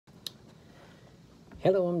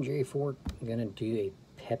Hello, I'm Jerry Ford. I'm going to do a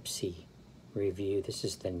Pepsi review. This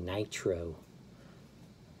is the Nitro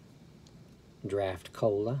Draft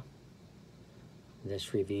Cola.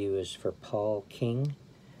 This review is for Paul King.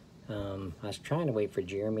 I was trying to wait for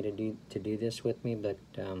Jeremy to do this with me, but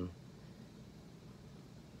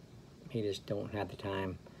he just don't have the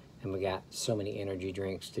time, and we got so many energy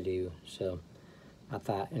drinks to do. So I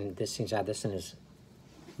thought, and this seems like this one is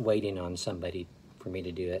waiting on somebody for me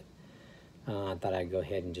to do it. I thought I'd go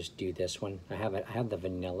ahead and just do this one. I have the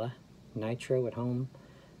vanilla Nitro at home,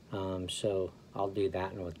 so I'll do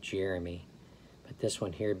that one with Jeremy. But this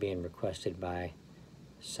one here being requested by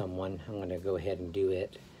someone, I'm going to go ahead and do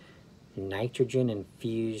it.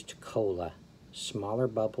 Nitrogen-Infused Cola. Smaller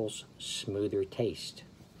bubbles, smoother taste.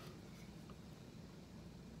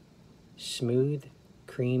 Smooth,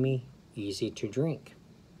 creamy, easy to drink.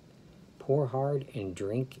 Pour hard and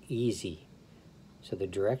drink easy. So the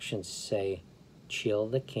directions say, chill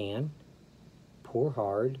the can, pour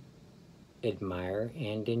hard, admire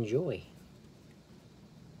and enjoy.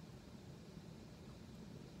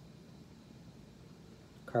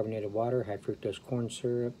 Carbonated water, high fructose corn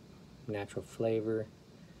syrup, natural flavor,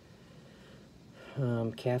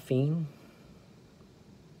 caffeine,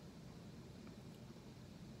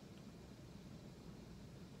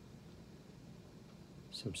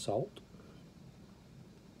 some salt,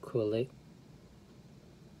 quillia,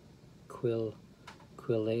 I don't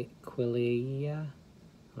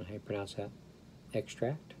know how you pronounce that,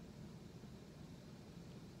 extract,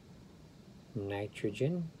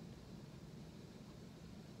 nitrogen,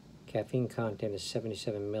 caffeine content is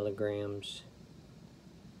 77 milligrams,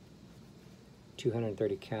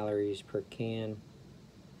 230 calories per can.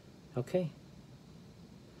 Okay.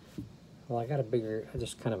 Well, I got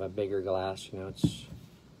just kind of a bigger glass, you know,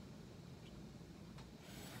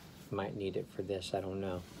 might need it for this, I don't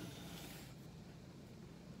know.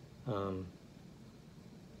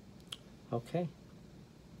 Okay.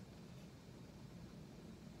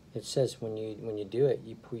 It says when you do it,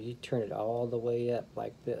 you turn it all the way up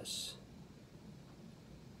like this.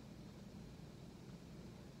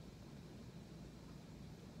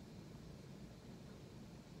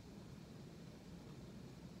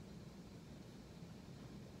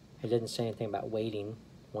 It didn't say anything about waiting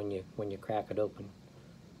when you crack it open.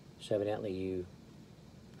 So evidently you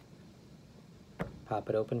pop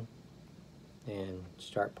it open and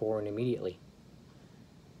start pouring immediately.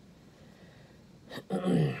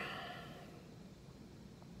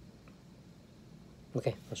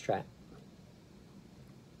 Okay, let's try it.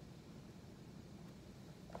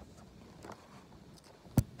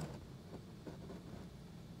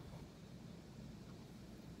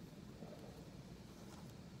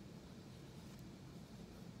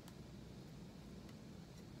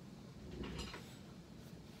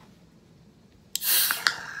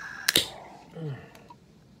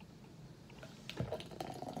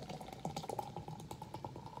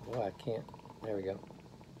 Oh, I can't. There we go.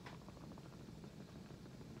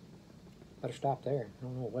 Better stop there. I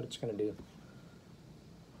don't know what it's going to do.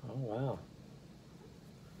 Oh, wow.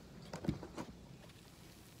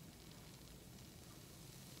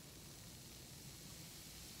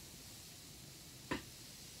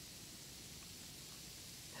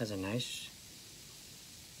 Has a nice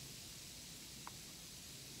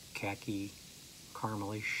khaki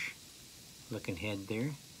caramelish looking head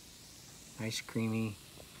there. Nice creamy.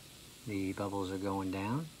 The bubbles are going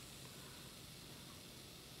down.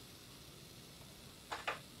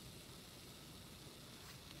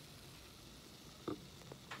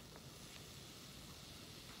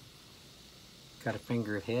 Got a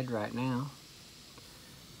finger of head right now.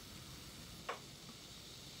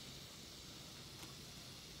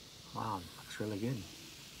 Wow, looks really good.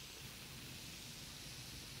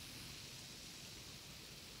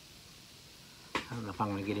 I don't know if I'm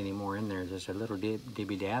going to get any more in there. There's a little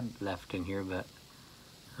dibby dab left in here, but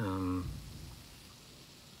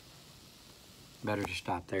better to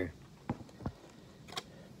stop there.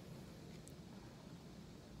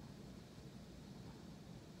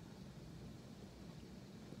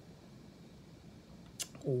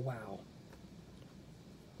 Oh, wow.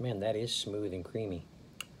 Man, that is smooth and creamy.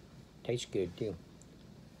 Tastes good too.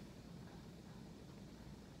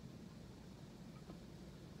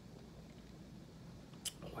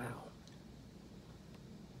 Wow.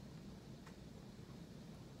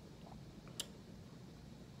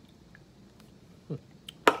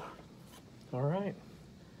 All right.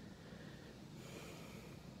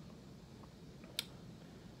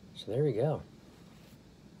 So there we go.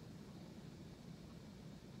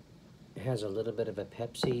 It has a little bit of a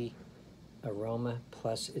Pepsi aroma,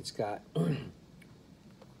 plus it's got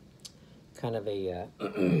kind of a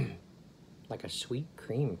like a sweet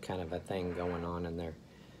cream kind of a thing going on in there.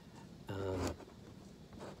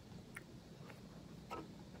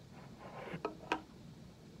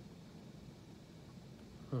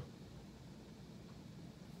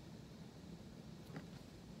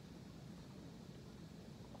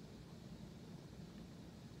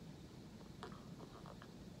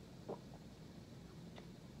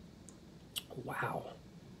 Wow,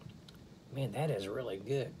 man, that is really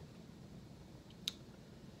good.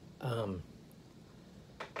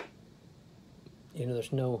 You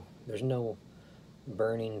know, there's no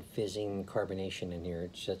burning, fizzing carbonation in here.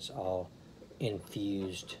 It's just all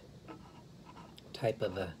infused type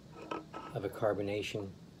of a carbonation. It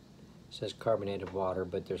says carbonated water,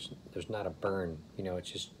 but there's not a burn. You know,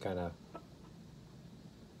 it's just kind of,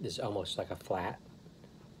 it's almost like a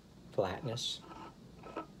flatness.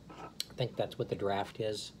 I think that's what the draft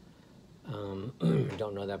is.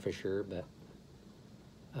 Don't know that for sure, but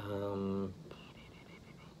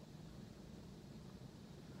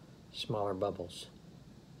smaller bubbles.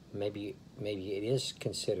 Maybe it is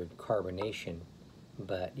considered carbonation,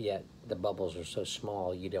 but yet the bubbles are so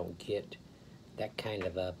small you don't get that kind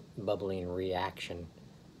of a bubbling reaction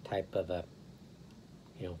type of a,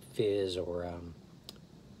 you know, fizz or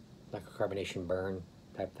like a carbonation burn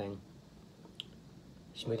type thing.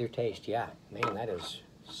 Smoother taste, yeah, man, that is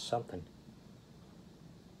something.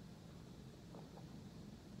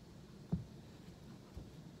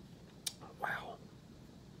 Wow,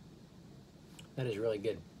 that is really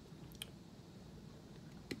good.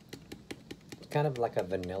 It's kind of like a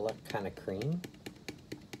vanilla kind of cream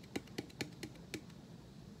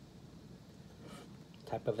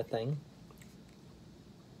type of a thing.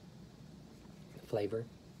 Flavor.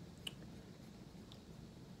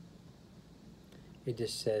 It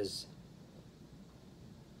just says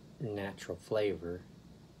natural flavor.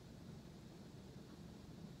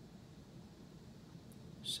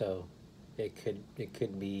 So it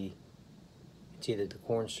could be, it's either the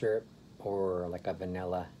corn syrup or like a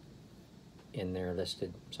vanilla in there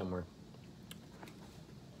listed somewhere.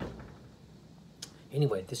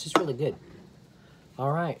 Anyway, this is really good.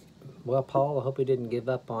 All right. Well, Paul, I hope you didn't give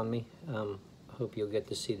up on me. I hope you'll get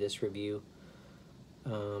to see this review.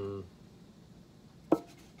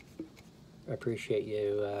 I appreciate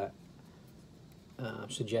you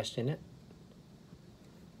suggesting it.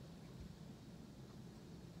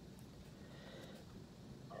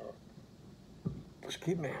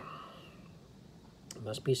 Excuse me.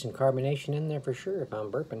 Must be some carbonation in there for sure if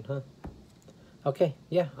I'm burping, huh? Okay,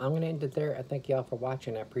 yeah, I'm going to end it there. I thank y'all for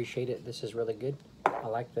watching. I appreciate it. This is really good. I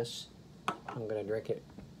like this. I'm going to drink it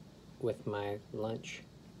with my lunch.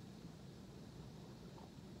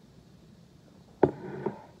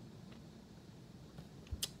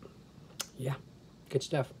 Yeah, good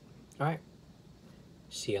stuff. All right.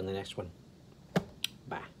 See you on the next one.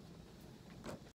 Bye.